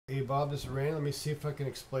Hey Bob, this is Rand. Let me see if I can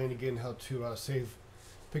explain again how to save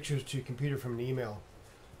pictures to your computer from an email.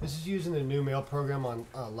 This is using the new mail program on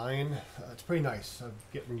Lion. It's pretty nice. I'm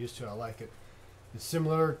getting used to it. I like it. It's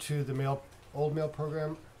similar to the old mail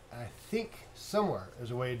program. I think somewhere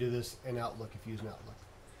there's a way to do this in Outlook if you use an Outlook.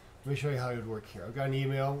 Let me show you how it would work here. I've got an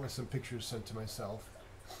email with some pictures sent to myself.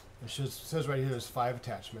 It says right here there's 5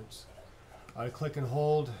 attachments. I click and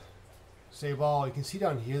hold. Save all. You can see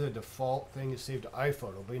down here the default thing is saved to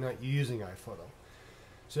iPhoto, but you're not using iPhoto.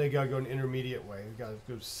 So you gotta go an intermediate way. You gotta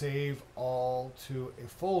go save all to a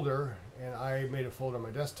folder, and I made a folder on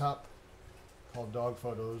my desktop called Dog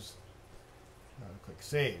Photos. Click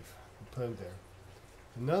Save and put it there.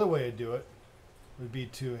 Another way to do it would be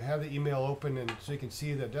to have the email open, and so you can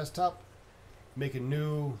see the desktop. Make a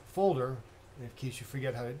new folder. And in case you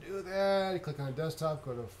forget how to do that, you click on the desktop,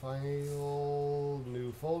 go to File,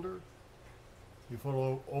 New Folder. Your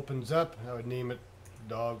photo opens up. I would name it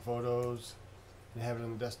Dog Photos and have it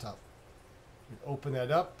on the desktop. You'd open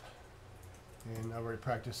that up, and I've already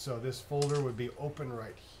practiced. So this folder would be open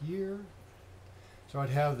right here. So I'd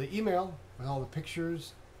have the email with all the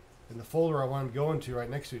pictures and the folder I want them to go into right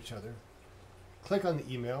next to each other. Click on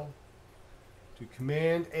the email, do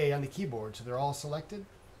Command A on the keyboard so they're all selected.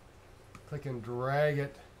 Click and drag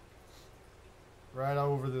it right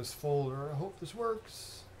over this folder. I hope this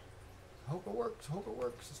works. I hope it works. I hope it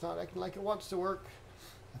works. It's not acting like it wants to work.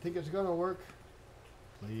 I think it's going to work.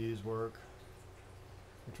 Please work.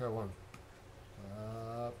 Let me try one.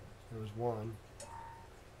 There was one.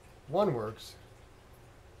 One works.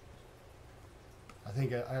 I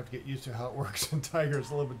think I have to get used to how it works in Tiger.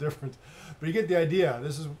 It's a little bit different. But you get the idea.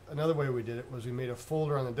 This is another way we did it, was we made a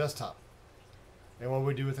folder on the desktop. And what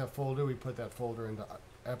we do with that folder, we put that folder into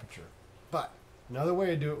Aperture. But another way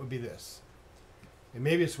to do it would be this. And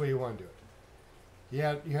maybe it's the way you want to do it.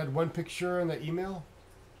 You had one picture in the email.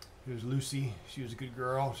 It was Lucy. She was a good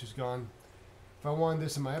girl. She's gone. If I wanted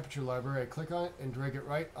this in my Aperture library, I click on it and drag it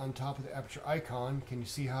right on top of the Aperture icon. Can you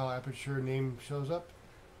see how Aperture name shows up?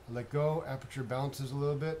 I let go. Aperture bounces a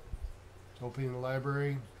little bit. It's opening the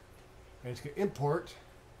library. And it's going to import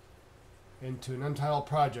into an untitled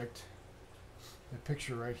project. The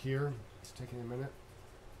picture right here. It's taking a minute.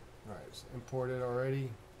 Alright, it's imported already.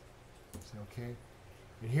 Say OK.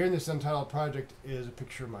 And here in this untitled project is a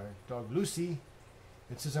picture of my dog Lucy.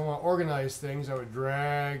 And since I want to organize things, I would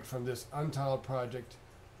drag from this untitled project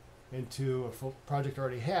into a full project I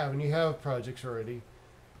already have. And you have projects already.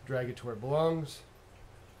 Drag it to where it belongs.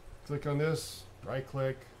 Click on this. Right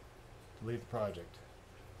click. Delete the project.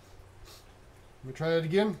 Let me try that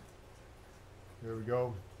again. There we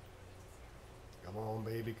go. Come on,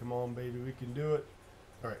 baby. Come on, baby. We can do it.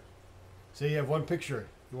 All right. Say you have one picture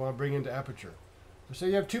you want to bring into Aperture. So say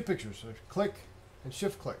you have 2 pictures. So click and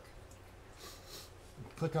shift click.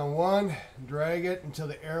 Click on one, drag it until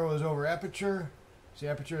the arrow is over Aperture. See,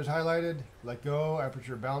 Aperture is highlighted. Let go.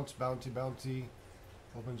 Aperture bounce, bouncy, bouncy.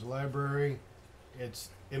 Opens the library. It's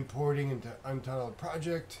importing into untitled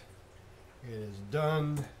project. It is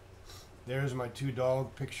done. There's my 2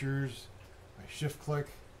 dog pictures. I shift click.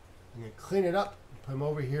 I'm going to clean it up and put them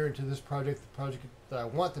over here into this project, the project that I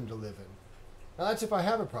want them to live in. Now that's if I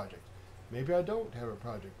have a project. Maybe I don't have a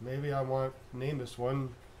project. Maybe I want to name this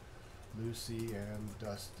one Lucy and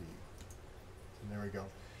Dusty. And there we go.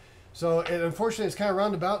 So unfortunately it's kind of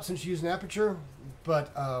roundabout since you're using Aperture,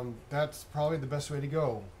 but that's probably the best way to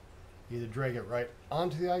go. Either drag it right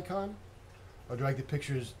onto the icon or drag the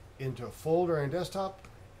pictures into a folder on a desktop,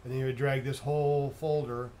 and then you would drag this whole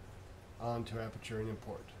folder onto Aperture and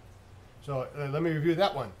import. So let me review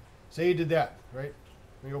that one. Say you did that, right?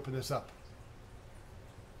 Let me open this up.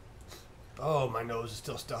 Oh, my nose is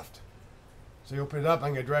still stuffed. So you open it up.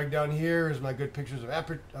 I'm going to drag down here. Here's my good pictures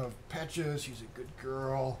of Patches. She's a good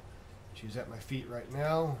girl. She's at my feet right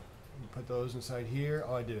now. Put those inside here.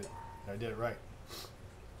 Oh, I did it. I did it right.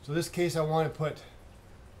 So this case I want to put,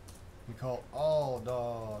 we call all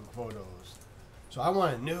dog photos. So I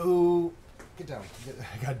want a new, get down.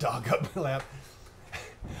 I got a dog up my lap.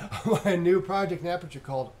 I want a new project in Aperture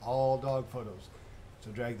called All Dog Photos. So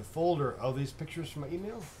drag the folder of these pictures from my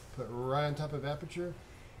email, put it right on top of Aperture.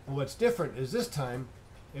 And what's different is this time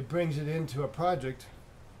it brings it into a project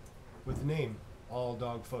with the name All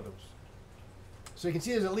Dog Photos. So you can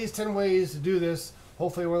see there's at least 10 ways to do this.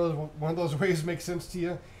 Hopefully one of those ways makes sense to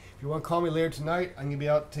you. If you want to call me later tonight, I'm going to be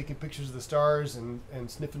out taking pictures of the stars and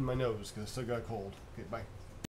sniffing my nose because I still got a cold. Okay, bye.